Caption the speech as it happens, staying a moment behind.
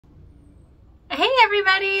Hey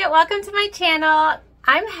everybody, welcome to my channel.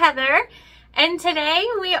 I'm Heather, and today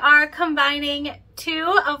we are combining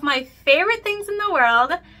two of my favorite things in the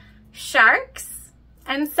world, sharks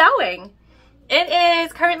and sewing. It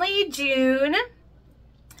is currently June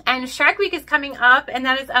and Shark Week is coming up, and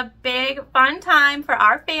that is a big fun time for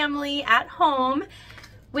our family at home.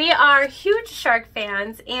 We are huge shark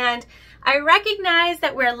fans, and I recognize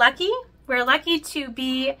that we're lucky. We're lucky to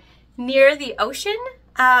be near the ocean.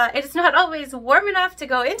 It's not always warm enough to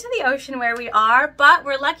go into the ocean where we are, but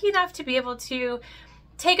we're lucky enough to be able to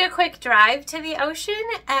take a quick drive to the ocean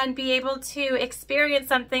and be able to experience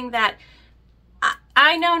something that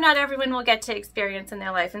I know not everyone will get to experience in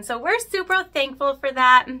their life. And so we're super thankful for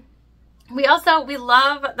that. We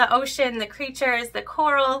love the ocean, the creatures, the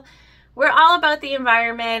coral. We're all about the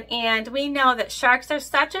environment, and we know that sharks are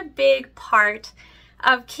such a big part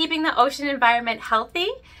of keeping the ocean environment healthy,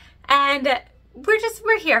 and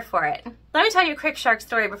we're here for it. Let me tell you a quick shark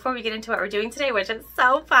story before we get into what we're doing today, which is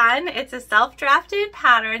so fun. It's a self-drafted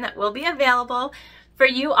pattern that will be available for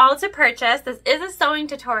you all to purchase. This is a sewing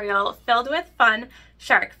tutorial filled with fun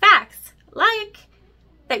shark facts, like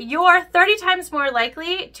that you're 30 times more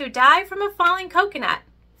likely to die from a falling coconut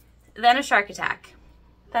than a shark attack.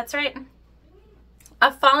 That's right. A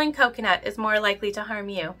falling coconut is more likely to harm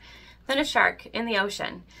you than a shark in the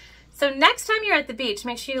ocean. So next time you're at the beach,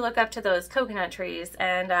 make sure you look up to those coconut trees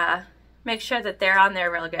and make sure that they're on there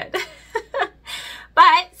real good.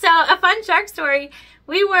 So a fun shark story.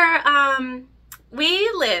 We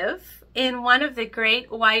live in one of the great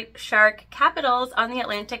white shark capitals on the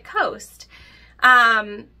Atlantic coast.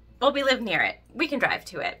 Well, we live near it. We can drive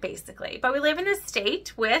to it, basically. But we live in a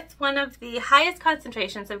state with one of the highest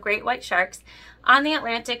concentrations of great white sharks on the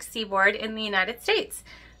Atlantic seaboard in the United States,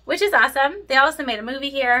 which is awesome. They also made a movie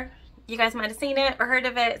here. You guys might have seen it or heard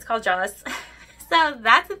of it. It's called Jaws. So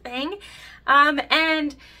that's a thing.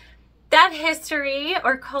 And that history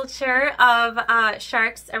or culture of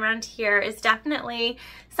sharks around here is definitely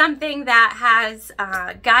something that has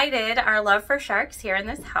guided our love for sharks here in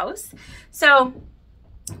this house. So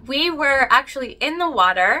we were actually in the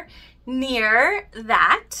water near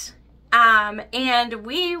that, and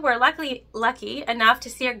we were lucky enough to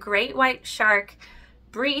see a great white shark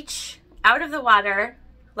breach out of the water,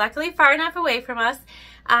 luckily far enough away from us,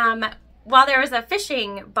 while there was a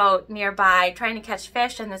fishing boat nearby trying to catch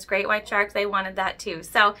fish, and this great white shark, they wanted that too.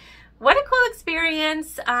 So what a cool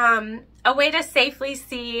experience, a way to safely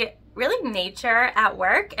see really nature at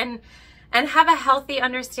work and have a healthy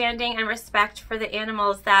understanding and respect for the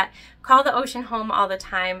animals that call the ocean home all the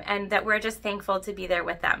time, and that we're just thankful to be there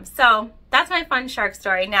with them. So that's my fun shark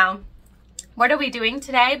story. Now, what are we doing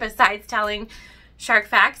today besides telling shark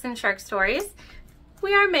facts and shark stories?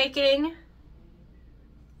 We are making,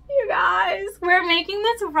 you guys, we're making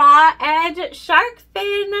this raw edge shark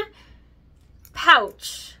fin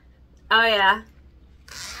pouch. Oh yeah,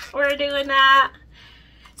 we're doing that.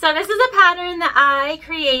 So this is a pattern that I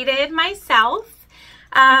created myself,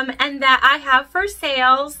 and that I have for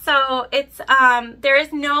sale. So it's there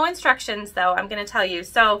is no instructions though, I'm going to tell you.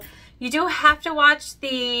 So you do have to watch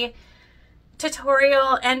the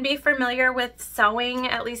tutorial and be familiar with sewing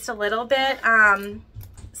at least a little bit,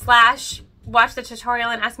 slash watch the tutorial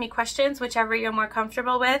and ask me questions, whichever you're more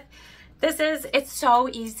comfortable with. It's so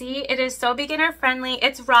easy. It is so beginner friendly.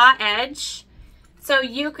 It's raw edge. So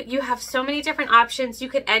you have so many different options. You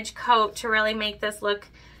could edge coat to really make this look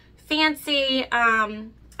fancy.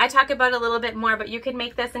 I talk about it a little bit more, but you could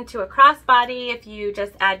make this into a crossbody if you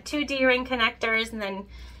just add 2 D-ring connectors, and then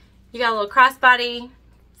you got a little crossbody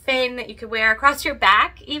fin that you could wear across your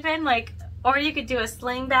back even, or you could do a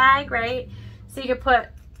sling bag, right? So you could put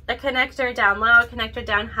a connector down low, a connector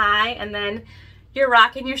down high, and then you're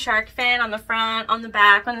rocking your shark fin on the front, on the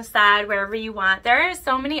back, on the side, wherever you want. There are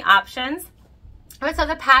so many options. So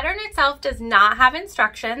the pattern itself does not have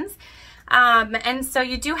instructions, and so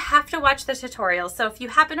you do have to watch the tutorial. So if you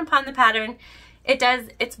happen upon the pattern,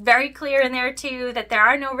 it's very clear in there too that there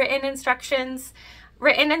are no written instructions.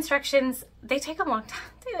 Written instructions, they take a long time.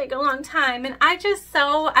 They take a long time, and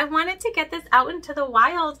I wanted to get this out into the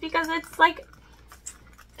wild because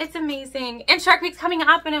it's amazing. And Shark Week's coming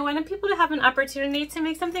up, and I wanted people to have an opportunity to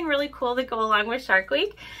make something really cool to go along with Shark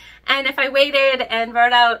Week. And if I waited and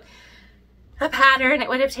wrote out a pattern, it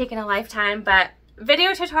would have taken a lifetime, but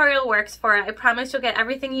video tutorial works for it. I promise you'll get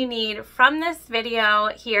everything you need from this video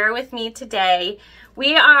here with me today.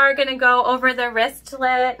 We are going to go over the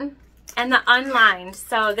wristlet and the unlined.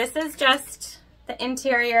 So this is just the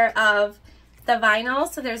interior of the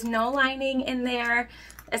vinyl, so there's no lining in there.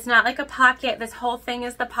 It's not like a pocket. This whole thing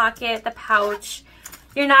is the pocket, the pouch.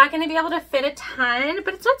 You're not going to be able to fit a ton,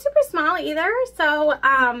 but it's not super small either. So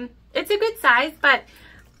it's a good size, but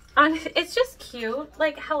it's just cute.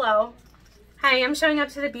 Like, hello. Hi, I'm showing up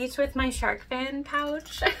to the beach with my shark fin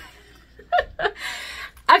pouch.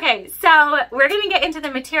 Okay, so we're going to get into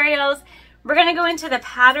the materials. We're going to go into the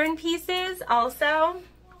pattern pieces also,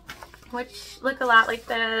 which look a lot like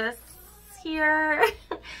this here.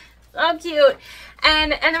 So cute.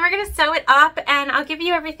 And then we're going to sew it up, and I'll give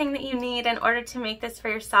you everything that you need in order to make this for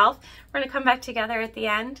yourself. We're going to come back together at the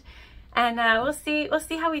end, and we'll see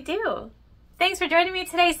how we do. Thanks for joining me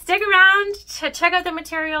today. Stick around to check out the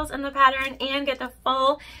materials and the pattern and get the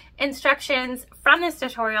full instructions from this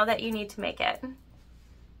tutorial that you need to make it.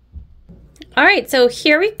 All right, so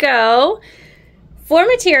here we go. For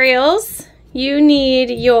materials, you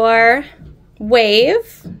need your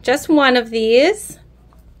wave, just one of these.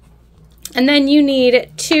 And then you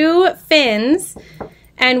need 2 fins.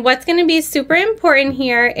 And what's going to be super important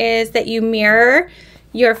here is that you mirror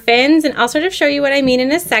your fins, and I'll sort of show you what I mean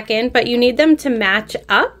in a second, but you need them to match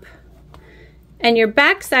up. And your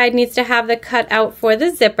back side needs to have the cut out for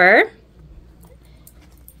the zipper.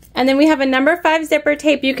 And then we have a number 5 zipper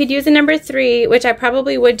tape. You could use a number 3, which I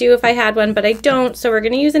probably would do if I had one, but I don't, so we're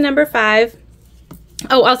going to use a number 5.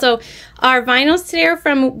 Oh, also, our vinyls today are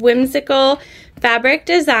from Whimsical Fabric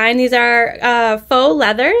Design. These are faux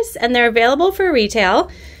leathers, and they're available for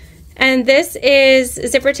retail. And this is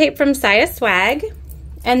zipper tape from Saya Swag.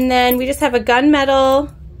 And then we just have a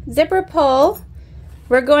gunmetal zipper pull.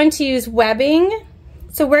 We're going to use webbing.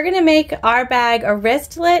 So we're going to make our bag a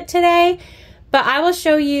wristlet today, but I will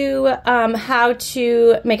show you how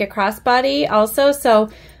to make a crossbody also. So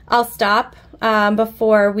I'll stop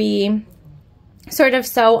before we sort of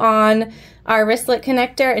sew on our wristlet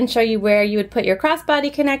connector and show you where you would put your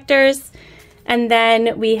crossbody connectors. And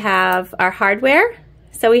then we have our hardware.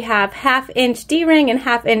 So we have 1/2 inch D-ring and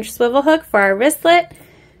 1/2 inch swivel hook for our wristlet.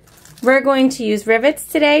 We're going to use rivets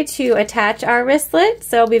today to attach our wristlet.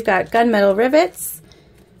 So we've got gunmetal rivets.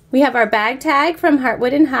 We have our bag tag from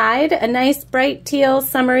Heartwood and Hide, a nice bright teal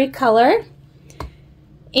summery color.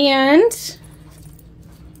 And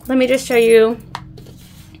let me just show you.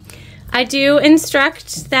 I do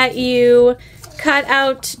instruct that you cut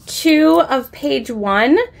out 2 of page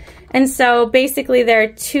 1, and so basically there are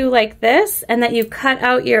 2 like this, and that you cut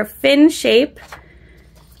out your fin shape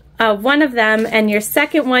of one of them, and your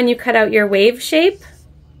second one you cut out your wave shape.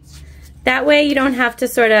 That way you don't have to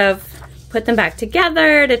sort of put them back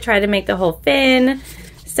together to try to make the whole fin.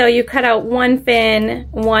 So you cut out 1 fin,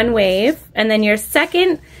 1 wave, and then your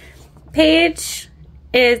second page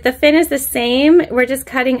is the fin is the same. We're just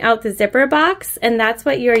cutting out the zipper box, and that's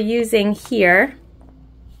what you're using here.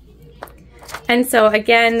 And so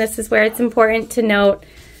again, this is where it's important to note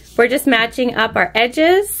we're just matching up our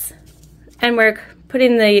edges, and we're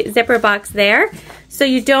putting the zipper box there. So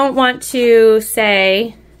you don't want to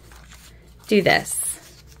say do this.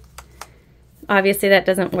 Obviously that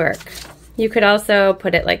doesn't work. You could also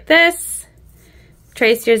put it like this,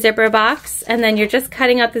 trace your zipper box, and then you're just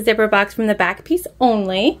cutting out the zipper box from the back piece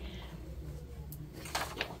only.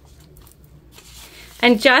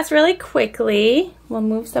 And just really quickly, we'll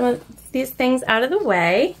move some of these things out of the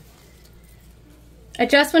way. I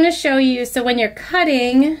just want to show you, so when you're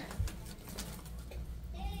cutting,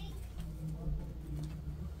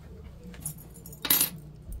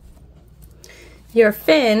 your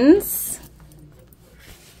fins,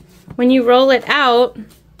 when you roll it out,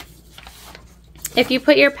 if you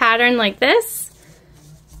put your pattern like this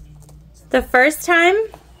the first time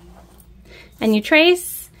and you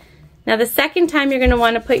trace, now the second time you're going to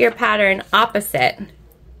want to put your pattern opposite,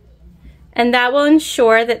 and that will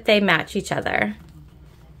ensure that they match each other.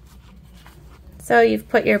 So you've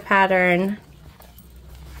put your pattern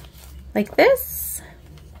like this.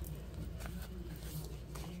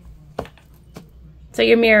 So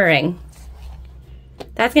you're mirroring.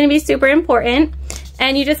 That's going to be super important.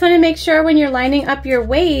 And you just want to make sure when you're lining up your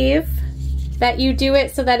wave that you do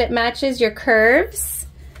it so that it matches your curves.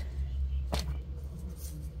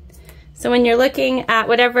 So when you're looking at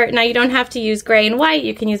whatever, now you don't have to use gray and white,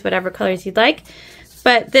 you can use whatever colors you'd like,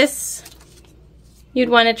 but this you'd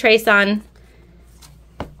want to trace on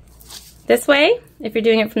this way if you're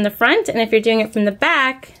doing it from the front, and if you're doing it from the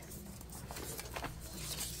back,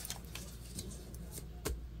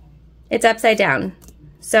 it's upside down.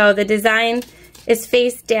 So the design is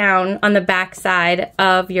face down on the back side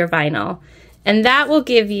of your vinyl. And that will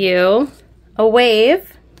give you a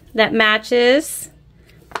wave that matches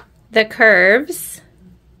the curves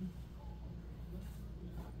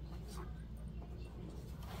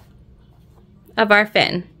of our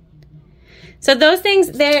fin. So those things,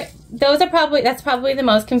 that's probably the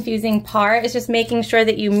most confusing part, is just making sure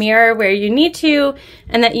that you mirror where you need to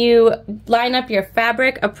and that you line up your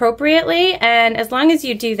fabric appropriately. And as long as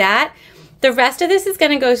you do that, the rest of this is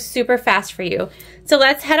gonna go super fast for you. So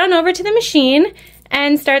let's head on over to the machine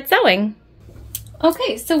and start sewing.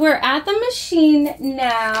 Okay, so we're at the machine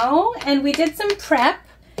now, and we did some prep.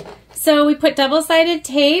 So we put double-sided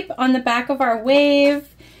tape on the back of our wave.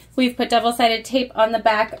 We've put double-sided tape on the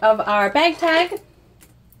back of our bag tag.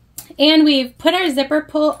 And we've put our zipper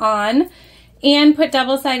pull on and put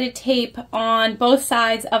double-sided tape on both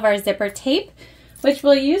sides of our zipper tape, which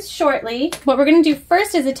we'll use shortly. What we're gonna do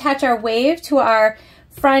first is attach our wave to our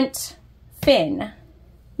front fin.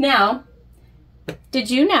 Now, did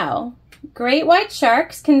you know great white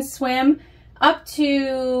sharks can swim up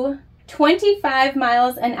to 25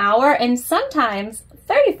 miles an hour and sometimes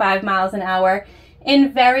 35 miles an hour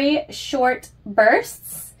in very short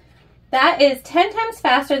bursts? That is 10 times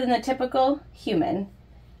faster than the typical human.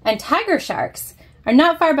 And tiger sharks are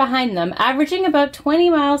not far behind them, averaging about 20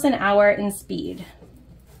 miles an hour in speed.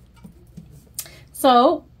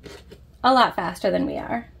 So, a lot faster than we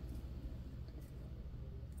are.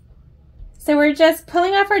 So we're just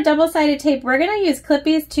pulling off our double-sided tape. We're gonna use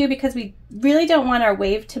clippies too because we really don't want our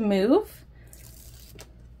wave to move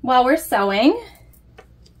while we're sewing.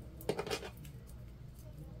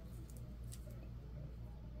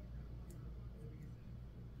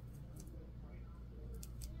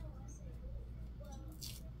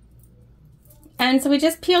 And so we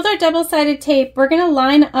just peeled our double-sided tape. We're gonna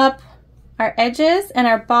line up our edges and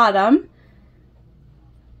our bottom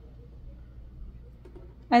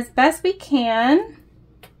as best we can.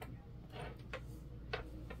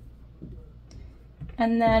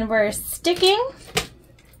 And then we're sticking,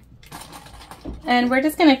 and we're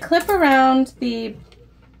just gonna clip around the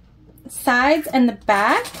sides and the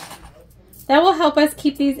back. That will help us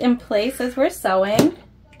keep these in place as we're sewing.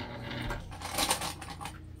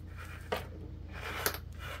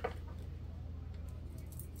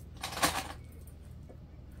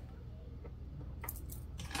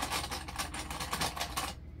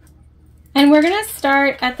 And we're gonna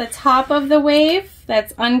start at the top of the wave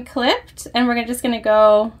that's unclipped, and we're just gonna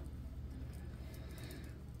go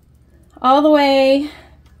all the way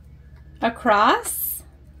across.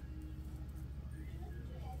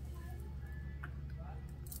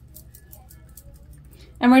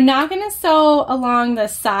 And we're not gonna sew along the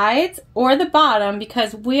sides or the bottom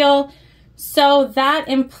because we'll sew that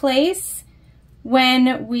in place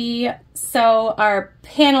when we sew our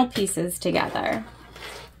panel pieces together.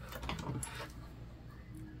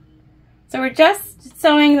 So we're just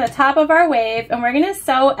sewing the top of our wave, and we're gonna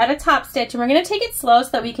sew at a top stitch, and we're gonna take it slow so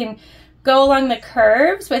that we can go along the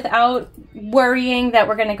curves without worrying that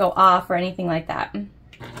we're gonna go off or anything like that.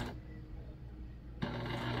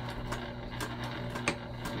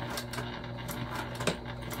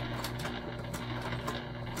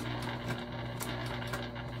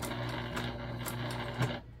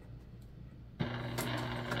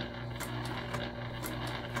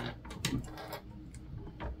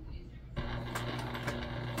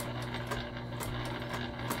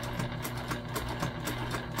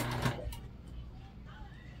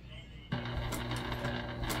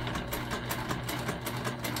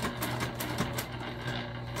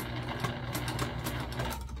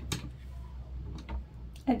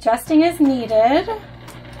 Adjusting as needed.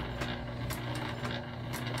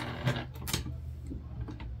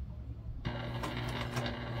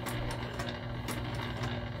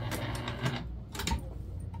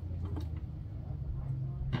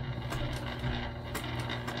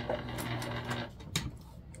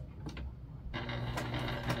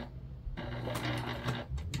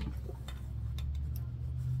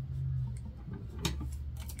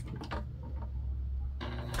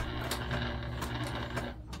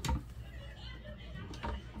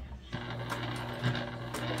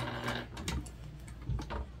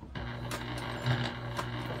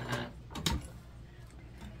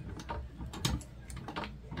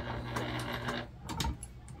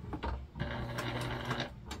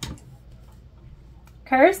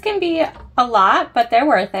 Curves can be a lot, but they're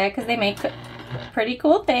worth it because they make pretty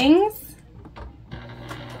cool things.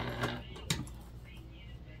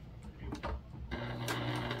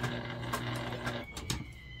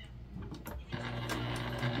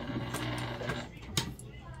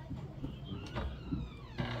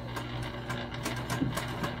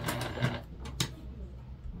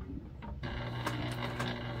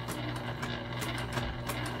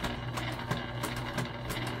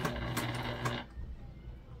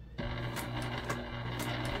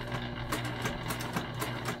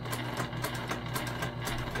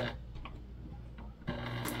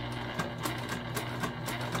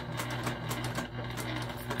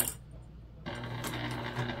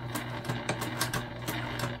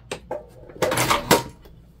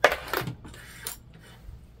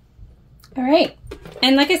 right.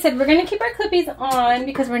 And like I said, we're gonna keep our clippies on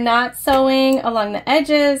because we're not sewing along the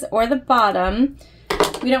edges or the bottom.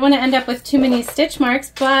 We don't want to end up with too many stitch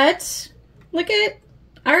marks, but look at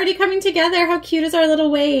already coming together. How cute is our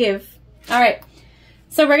little wave? All right,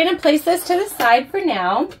 so we're gonna place this to the side for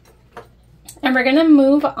now, and we're gonna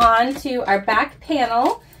move on to our back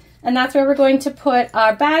panel, and that's where we're going to put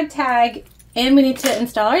our bag tag, and we need to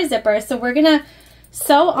install our zipper. So we're gonna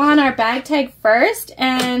sew on our bag tag first,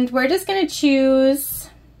 and we're just gonna choose,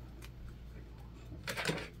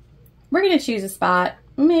 a spot,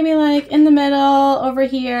 maybe like in the middle over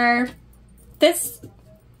here. This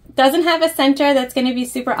doesn't have a center that's gonna be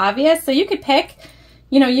super obvious, so you could pick,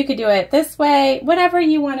 you know, you could do it this way, whatever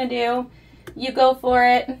you wanna do, you go for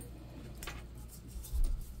it.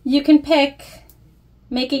 You can pick,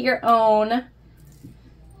 make it your own.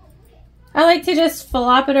 I like to just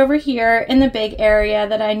flop it over here in the big area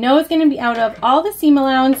that I know is going to be out of all the seam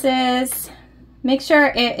allowances. Make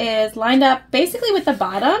sure it is lined up basically with the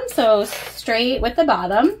bottom, so straight with the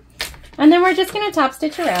bottom. And then we're just going to top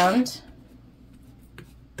stitch around.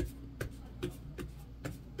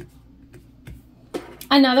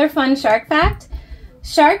 Another fun shark fact,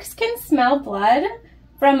 sharks can smell blood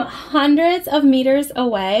from hundreds of meters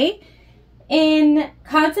away in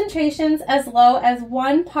concentrations as low as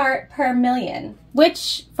 1 part per million,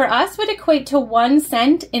 which for us would equate to 1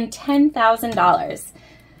 cent in $10,000.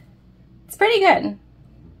 It's pretty good.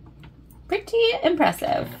 Pretty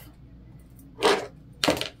impressive.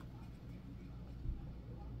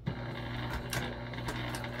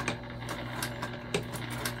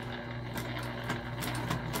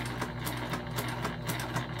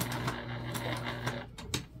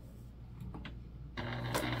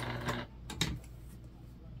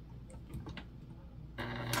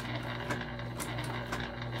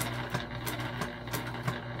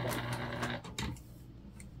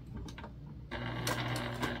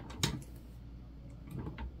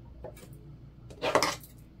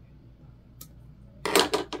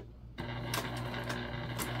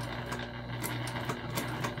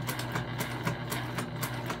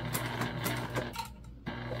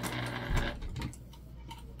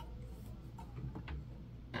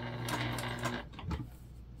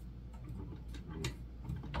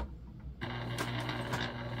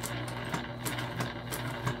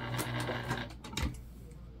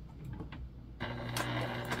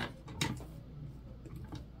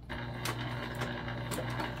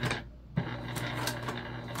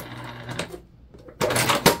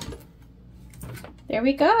 There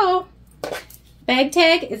we go. Bag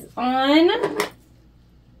tag is on.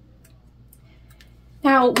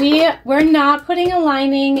 Now we're not putting a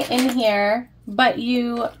lining in here, but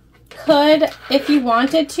you could if you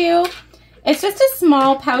wanted to. It's just a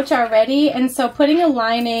small pouch already, and so putting a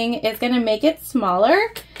lining is going to make it smaller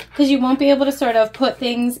because you won't be able to sort of put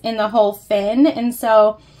things in the whole fin, and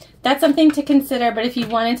so that's something to consider. But if you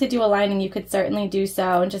wanted to do a lining, you could certainly do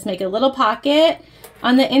so and just make a little pocket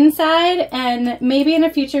on the inside, and maybe in a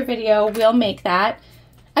future video we'll make that.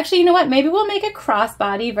 Actually, you know what? Maybe we'll make a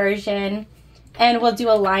crossbody version and we'll do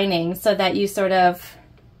a lining so that you sort of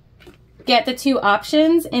get the two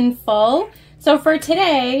options in full. So for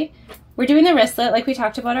today, we're doing the wristlet like we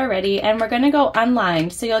talked about already, and we're gonna go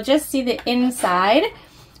unlined. So you'll just see the inside,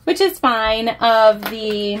 which is fine, of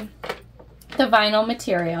the vinyl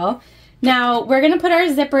material. Now we're gonna put our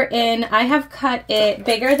zipper in. I have cut it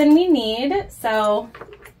bigger than we need, so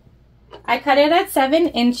I cut it at 7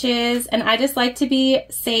 inches, and I just like to be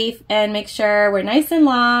safe and make sure we're nice and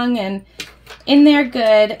long and in there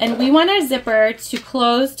good. And we want our zipper to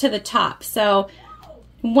close to the top, so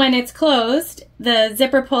when it's closed, the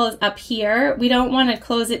zipper pull is up here. We don't want to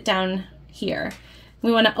close it down here.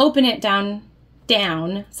 We want to open it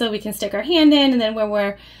down so we can stick our hand in, and then when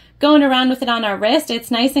we're going around with it on our wrist,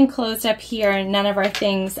 it's nice and closed up here and none of our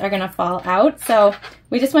things are gonna fall out. So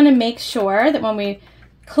we just wanna make sure that when we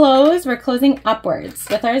close, we're closing upwards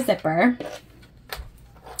with our zipper.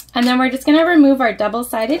 And then we're just gonna remove our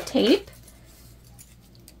double-sided tape.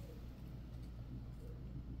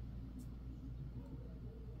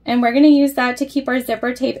 And we're gonna use that to keep our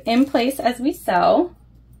zipper tape in place as we sew.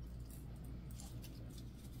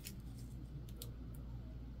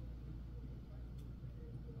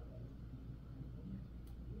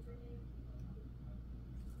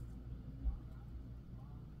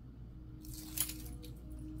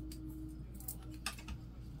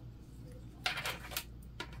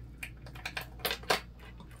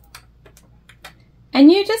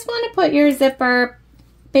 And you just want to put your zipper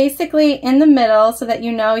basically in the middle so that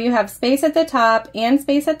you know you have space at the top and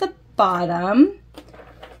space at the bottom.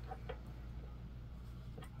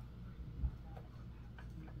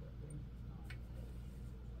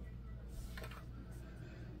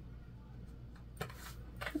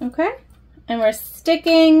 Okay, and we're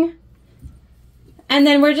sticking. And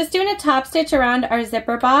then we're just doing a top stitch around our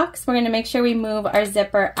zipper box. We're gonna make sure we move our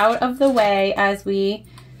zipper out of the way as we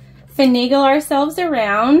finagle ourselves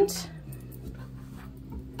around.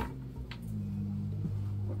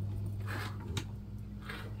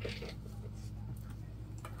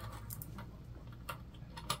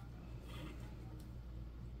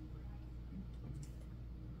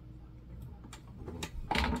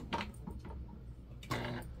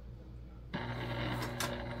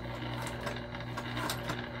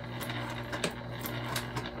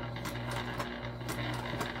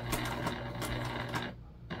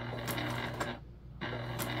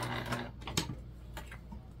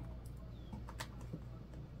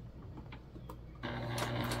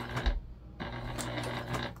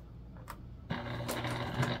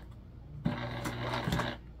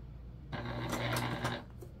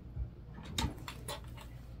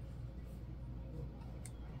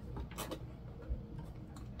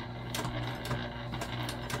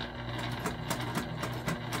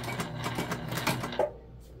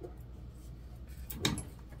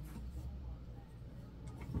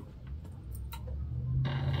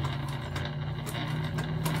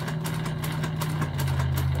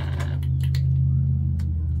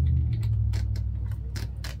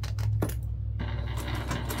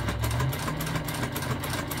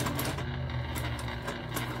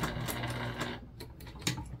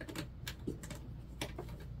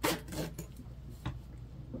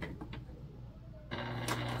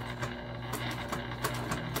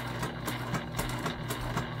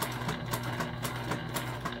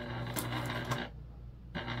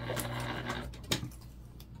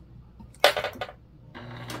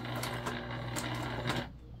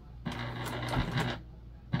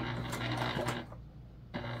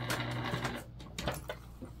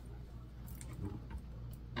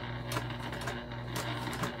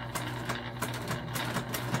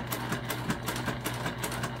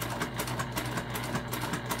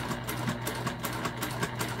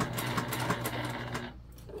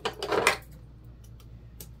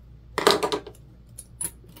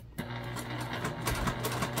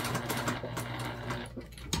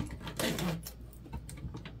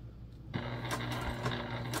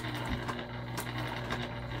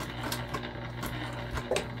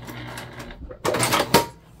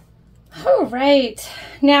 All right,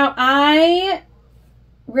 now I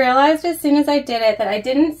realized as soon as I did it that I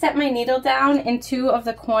didn't set my needle down in two of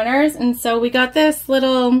the corners, and so we got this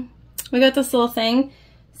little thing.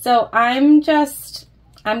 So I'm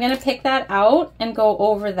gonna pick that out and go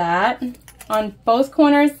over that on both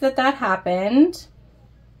corners that happened.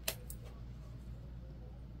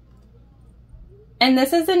 And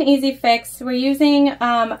this is an easy fix. We're using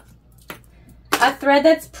a thread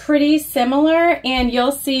that's pretty similar, and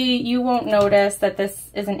you'll see, you won't notice that this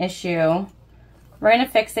is an issue. We're gonna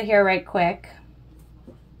fix it here right quick.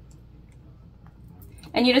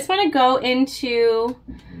 And you just wanna go into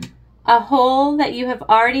a hole that you have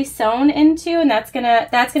already sewn into, and that's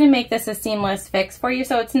gonna make this a seamless fix for you,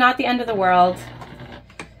 so it's not the end of the world.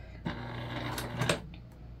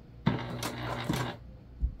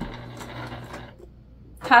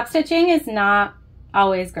 Top stitching is not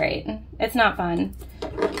always great. It's not fun.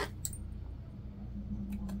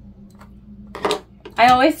 I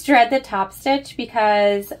always dread the top stitch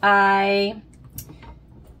because I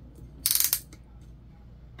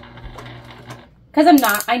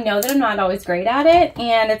know that I'm not always great at it,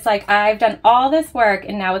 and it's like I've done all this work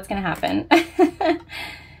and now it's gonna happen.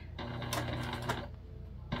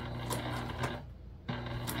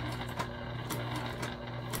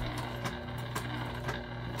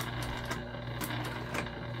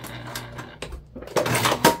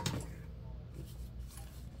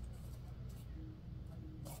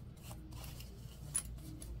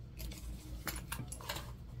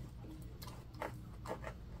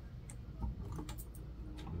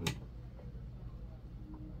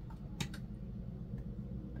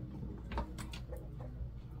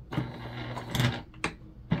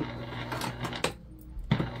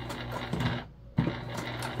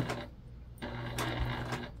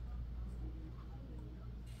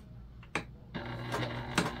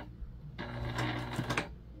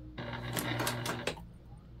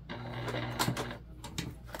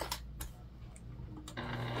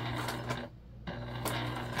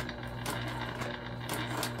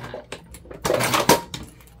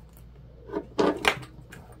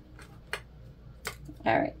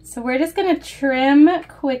 All right, so we're just gonna trim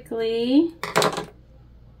quickly.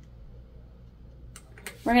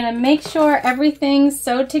 We're gonna make sure everything's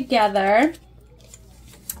sewed together,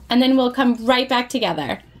 and then we'll come right back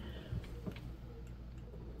together.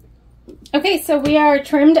 Okay, so we are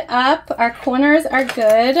trimmed up. Our corners are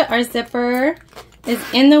good. Our zipper is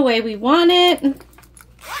in the way we want it.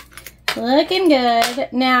 Looking good.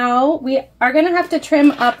 Now we are going to have to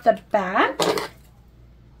trim up the back.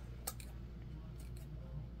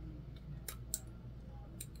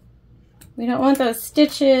 We don't want those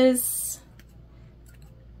stitches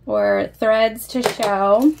or threads to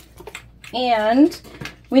show. And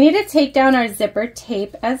we need to take down our zipper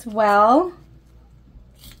tape as well.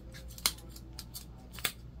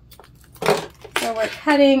 So we're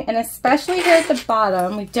cutting, and especially here at the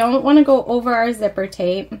bottom, we don't want to go over our zipper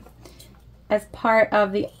tape as part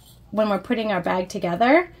of when we're putting our bag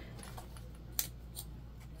together.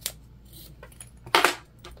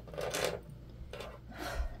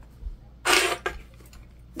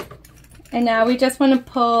 And now we just want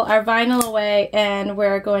to pull our vinyl away, and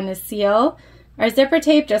we're going to seal our zipper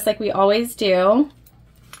tape just like we always do.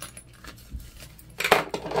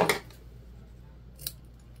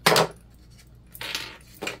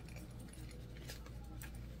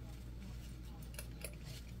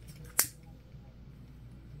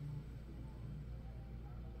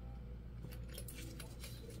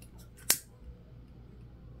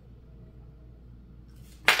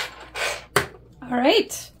 All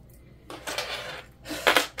right.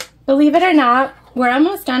 Believe it or not, we're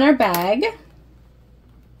almost done our bag.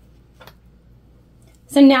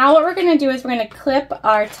 So now what we're going to do is we're going to clip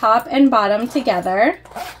our top and bottom together.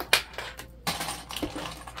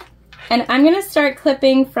 And I'm going to start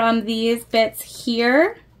clipping from these bits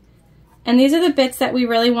here. And these are the bits that we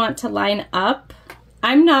really want to line up.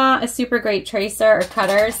 I'm not a super great tracer or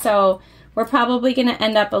cutter, so we're probably going to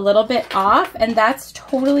end up a little bit off, and that's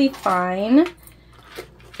totally fine.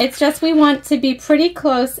 It's just we want to be pretty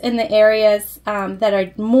close in the areas that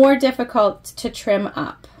are more difficult to trim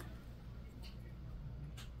up.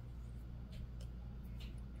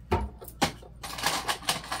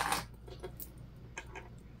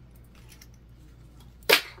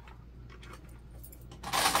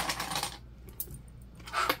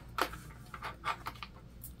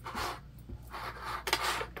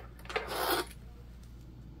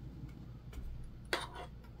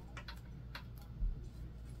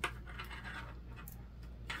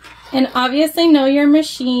 And obviously know your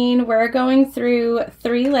machine. We're going through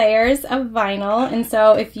 3 layers of vinyl, and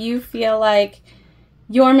so if you feel like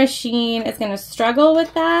your machine is going to struggle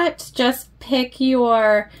with that, just pick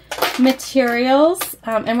your materials,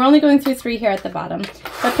 and we're only going through 3 here at the bottom,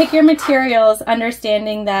 but pick your materials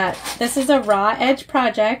understanding that this is a raw edge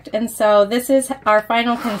project, and so this is our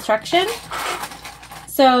final construction.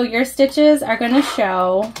 So your stitches are going to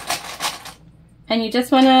show, and you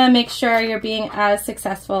just want to make sure you're being as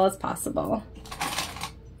successful as possible.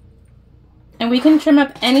 And we can trim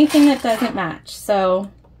up anything that doesn't match,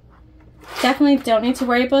 so definitely don't need to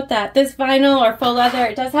worry about that. This vinyl or faux leather,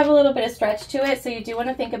 it does have a little bit of stretch to it, so you do want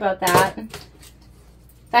to think about that.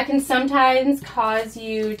 That can sometimes cause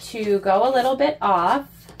you to go a little bit off.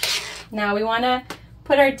 Now we want to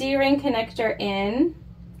put our D-ring connector in,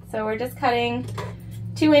 so we're just cutting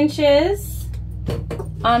 2 inches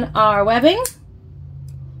on our webbing.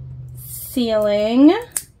 Sealing.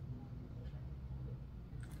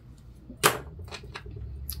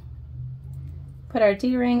 Put our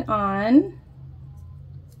D-ring on.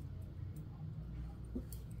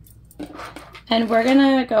 And we're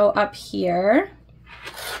gonna go up here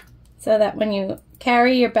so that when you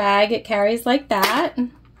carry your bag, it carries like that.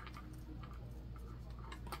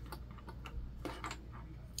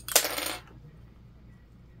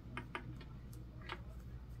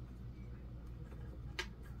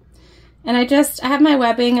 And I have my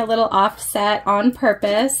webbing a little offset on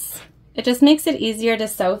purpose. It just makes it easier to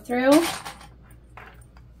sew through.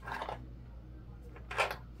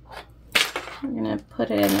 I'm gonna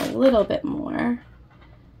put it in a little bit more.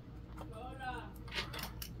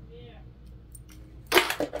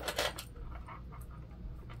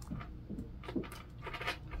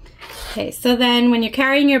 Okay, so then when you're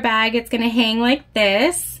carrying your bag, it's gonna hang like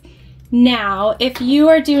this. Now, if you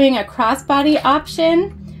are doing a crossbody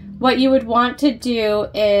option, what you would want to do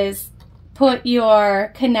is put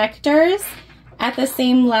your connectors at the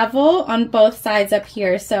same level on both sides up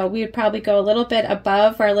here. So we would probably go a little bit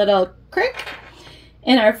above our little crick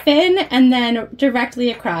in our fin and then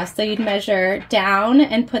directly across. So you'd measure down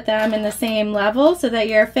and put them in the same level so that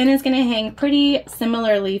your fin is going to hang pretty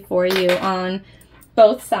similarly for you on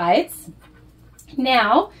both sides.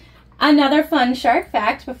 Now, another fun shark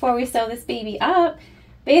fact before we sew this baby up.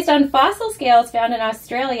 Based on fossil scales found in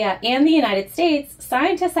Australia and the United States,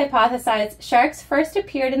 scientists hypothesize sharks first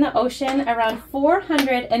appeared in the ocean around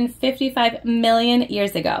 455 million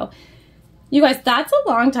years ago. You guys, that's a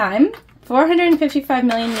long time. 455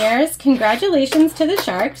 million years. Congratulations to the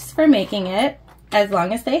sharks for making it as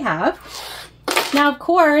long as they have. Now, of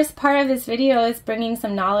course, part of this video is bringing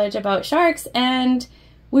some knowledge about sharks, and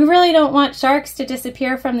we really don't want sharks to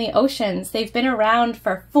disappear from the oceans. They've been around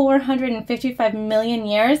for 455 million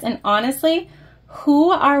years, and honestly,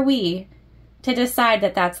 who are we to decide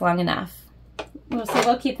that that's long enough? So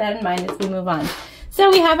we'll keep that in mind as we move on. So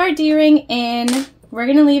we have our D-ring in. We're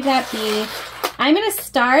going to leave that be. I'm going to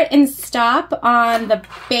start and stop on the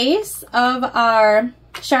base of our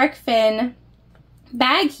shark fin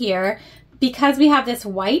bag here because we have this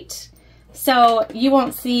white. So you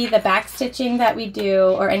won't see the back stitching that we do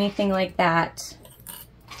or anything like that,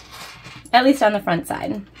 at least on the front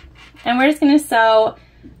side. And we're just going to sew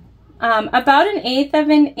about 1/8 of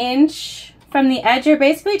an inch from the edge. You're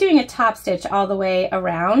basically doing a top stitch all the way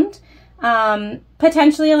around.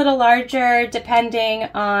 Potentially a little larger depending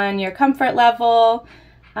on your comfort level,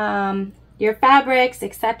 your fabrics,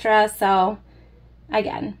 etc. So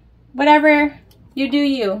again, whatever you do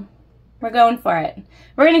you. We're going for it.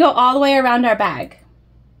 We're going to go all the way around our bag.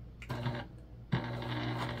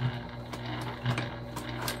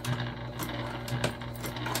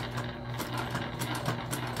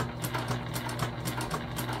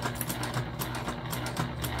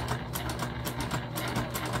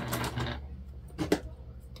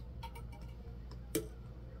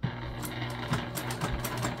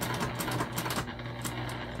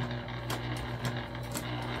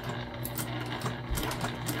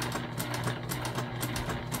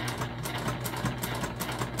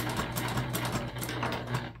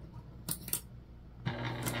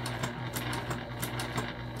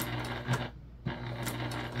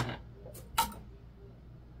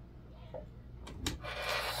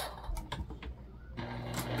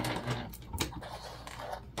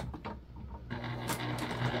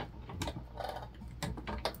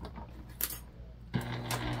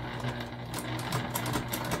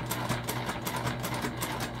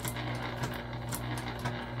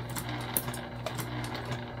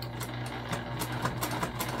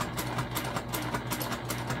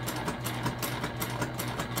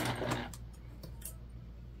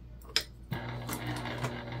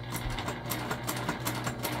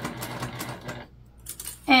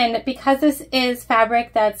 And because this is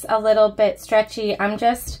fabric that's a little bit stretchy, I'm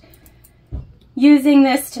just using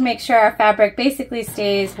this to make sure our fabric basically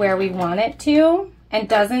stays where we want it to and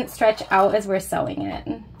doesn't stretch out as we're sewing it.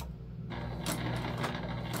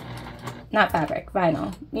 Not fabric,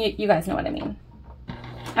 vinyl. You guys know what I mean.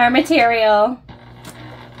 Our material.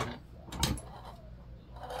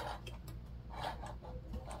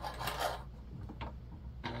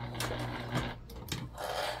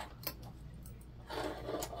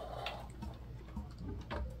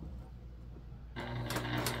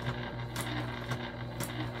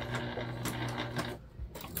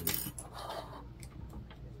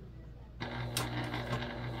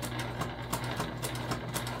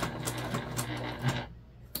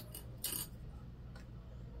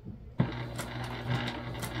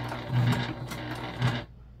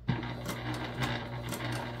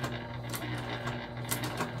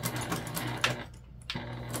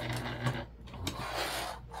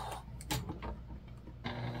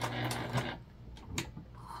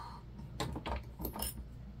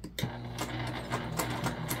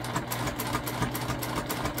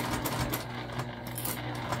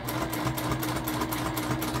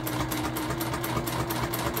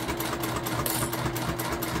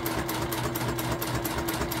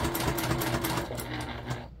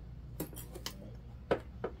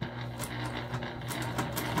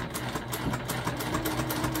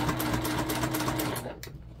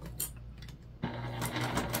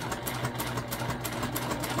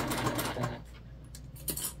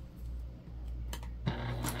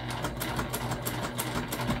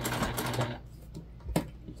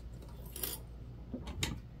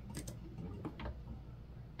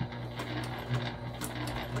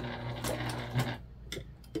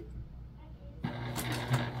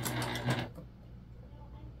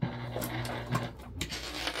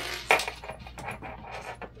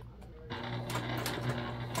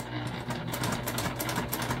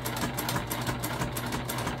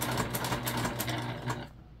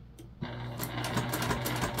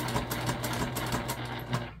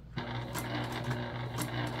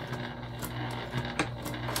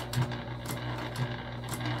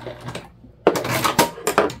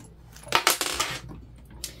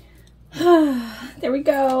 There we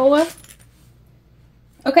go.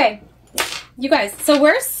 Okay, you guys, so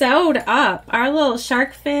we're sewed up. Our little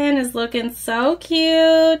shark fin is looking so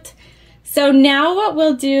cute. So now what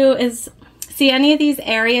we'll do is, see any of these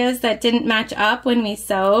areas that didn't match up when we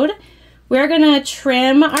sewed? we're gonna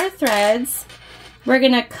trim our threads. We're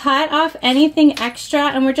gonna cut off anything extra,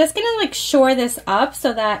 and we're just gonna like shore this up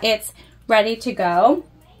so that it's ready to go.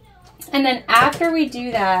 And then after we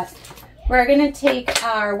do that, we're gonna take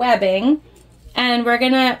our webbing and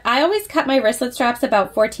I always cut my wristlet straps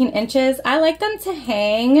about 14 inches. I like them to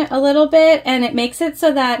hang a little bit, and it makes it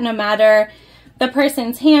so that no matter the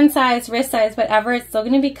person's hand size, wrist size, whatever, it's still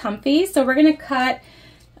gonna be comfy. So we're gonna cut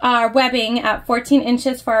our webbing at 14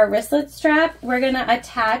 inches for our wristlet strap. We're gonna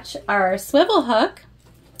attach our swivel hook,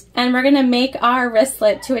 and we're gonna make our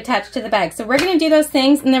wristlet to attach to the bag. So we're gonna do those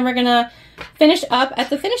things, and then we're gonna finish up at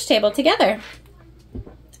the finish table together.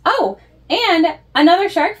 Oh, and another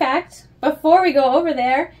shark fact, before we go over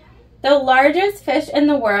there, the largest fish in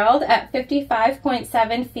the world at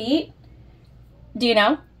 55.7 feet, do you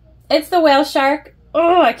know? It's the whale shark.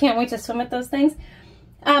 Oh, I can't wait to swim with those things.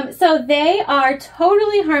 So they are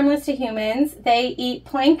totally harmless to humans. They eat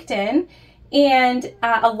plankton, and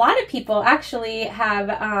a lot of people actually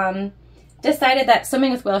have decided that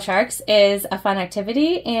swimming with whale sharks is a fun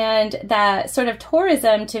activity, and that sort of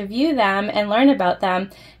tourism to view them and learn about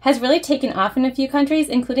them has really taken off in a few countries,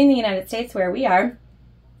 including the United States where we are.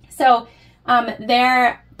 So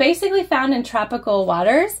they're basically found in tropical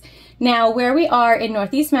waters. Now, where we are in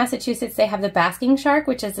Northeast Massachusetts, they have the basking shark,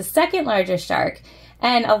 which is the second largest shark.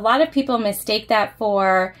 And a lot of people mistake that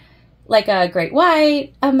for like a great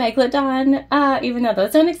white, a megalodon, even though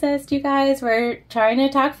those don't exist, you guys. We're trying to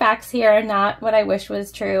talk facts here, not what I wish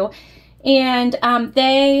was true. And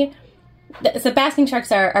the basking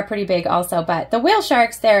sharks are pretty big also, but the whale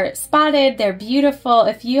sharks, they're spotted, they're beautiful.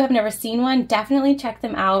 If you have never seen one, definitely check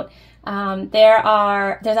them out.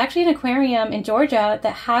 There's actually an aquarium in Georgia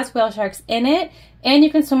that has whale sharks in it, and you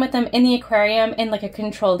can swim with them in the aquarium in like a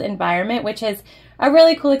controlled environment, which is a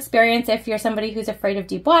really cool experience if you're somebody who's afraid of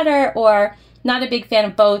deep water or not a big fan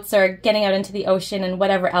of boats or getting out into the ocean and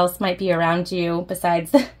whatever else might be around you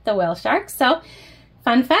besides the whale sharks. So,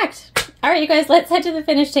 fun fact. All right, you guys, let's head to the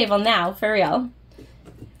finish table now, for real.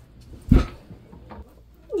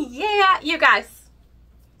 Yeah, you guys.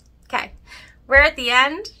 Okay, we're at the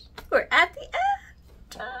end. We're at the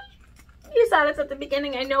end. You saw this at the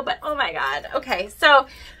beginning, I know, but oh my God. Okay, so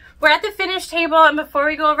we're at the finish table, and before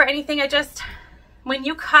we go over anything, when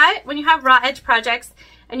you have raw edge projects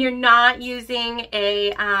and you're not using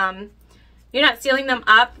you're not sealing them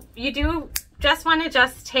up, you do just want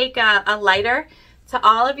to take a lighter to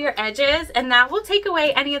all of your edges, and that will take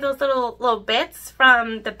away any of those little bits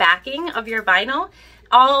from the backing of your vinyl.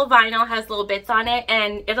 All vinyl has little bits on it,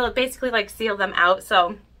 and it'll basically like seal them out.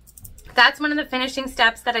 So that's one of the finishing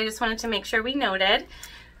steps that I just wanted to make sure we noted.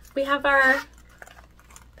 We have our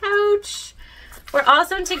pouch. We're all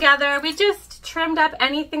sewn together. We just trimmed up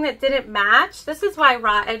anything that didn't match. This is why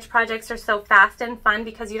raw edge projects are so fast and fun,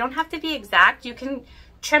 because you don't have to be exact. You can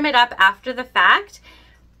trim it up after the fact.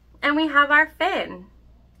 And we have our fin.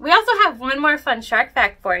 We also have one more fun shark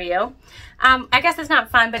fact for you. I guess it's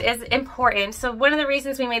not fun, but is important. So one of the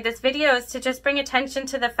reasons we made this video is to just bring attention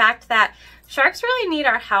to the fact that sharks really need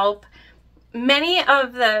our help. Many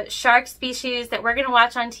of the shark species that we're going to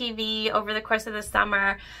watch on TV over the course of the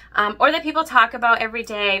summer, or that people talk about every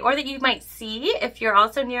day, or that you might see if you're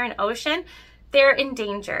also near an ocean, they're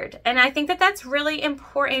endangered. And I think that that's really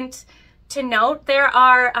important to note. There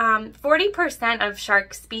are 40% of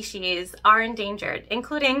shark species are endangered,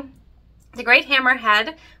 including the great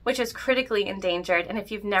hammerhead, which is critically endangered. And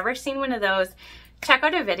if you've never seen one of those, check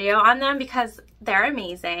out a video on them because they're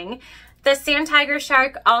amazing. The sand tiger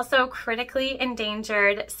shark, also critically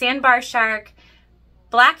endangered. Sandbar shark,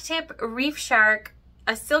 blacktip reef shark,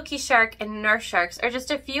 a silky shark, and nurse sharks are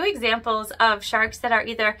just a few examples of sharks that are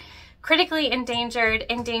either critically endangered,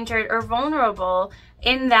 or vulnerable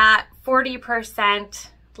in that 40%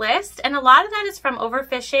 list. And a lot of that is from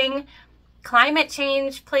overfishing. Climate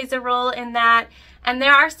change plays a role in that. And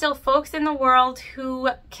there are still folks in the world who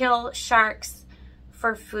kill sharks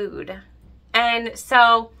for food. And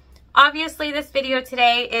so obviously this video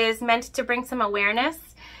today is meant to bring some awareness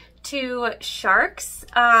to sharks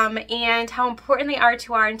and how important they are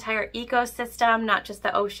to our entire ecosystem, not just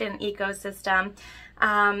the ocean ecosystem.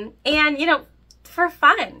 And, you know, for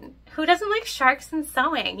fun. Who doesn't like sharks and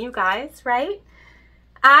sewing, you guys, right?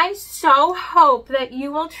 I so hope that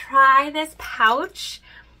you will try this pouch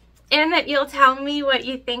and that you'll tell me what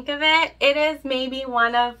you think of it. It is maybe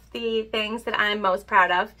one of the things that I'm most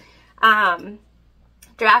proud of.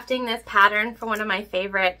 Drafting this pattern for one of my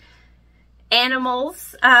favorite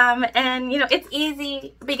animals. And, you know, it's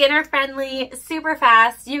easy, beginner friendly, super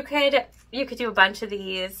fast. You could do a bunch of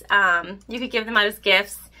these. You could give them out as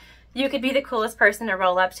gifts You could be the coolest person to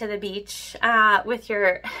roll up to the beach with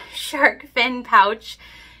your shark fin pouch.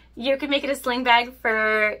 You could make it a sling bag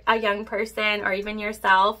for a young person or even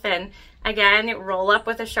yourself, and again, roll up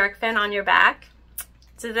with a shark fin on your back.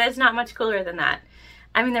 So there's not much cooler than that.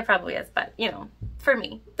 I mean, there probably is, but you know, for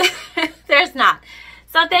me, there's not.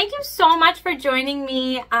 So thank you so much for joining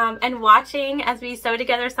me and watching as we sew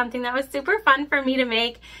together something that was super fun for me to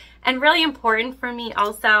make and really important for me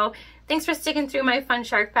also. Thanks for sticking through my fun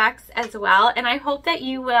shark facts as well. And I hope that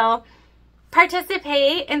you will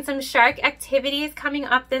participate in some shark activities coming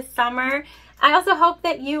up this summer. I also hope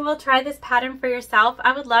that you will try this pattern for yourself.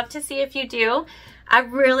 I would love to see if you do. I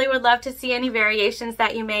really would love to see any variations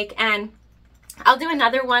that you make, and I'll do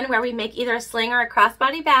another one where we make either a sling or a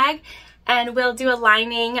crossbody bag, and we'll do a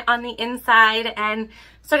lining on the inside and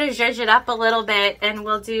sort of zhuzh it up a little bit, and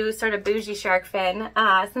we'll do sort of bougie shark fin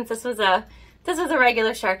since this was a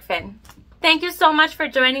regular shark fin. Thank you so much for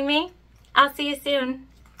joining me. I'll see you soon.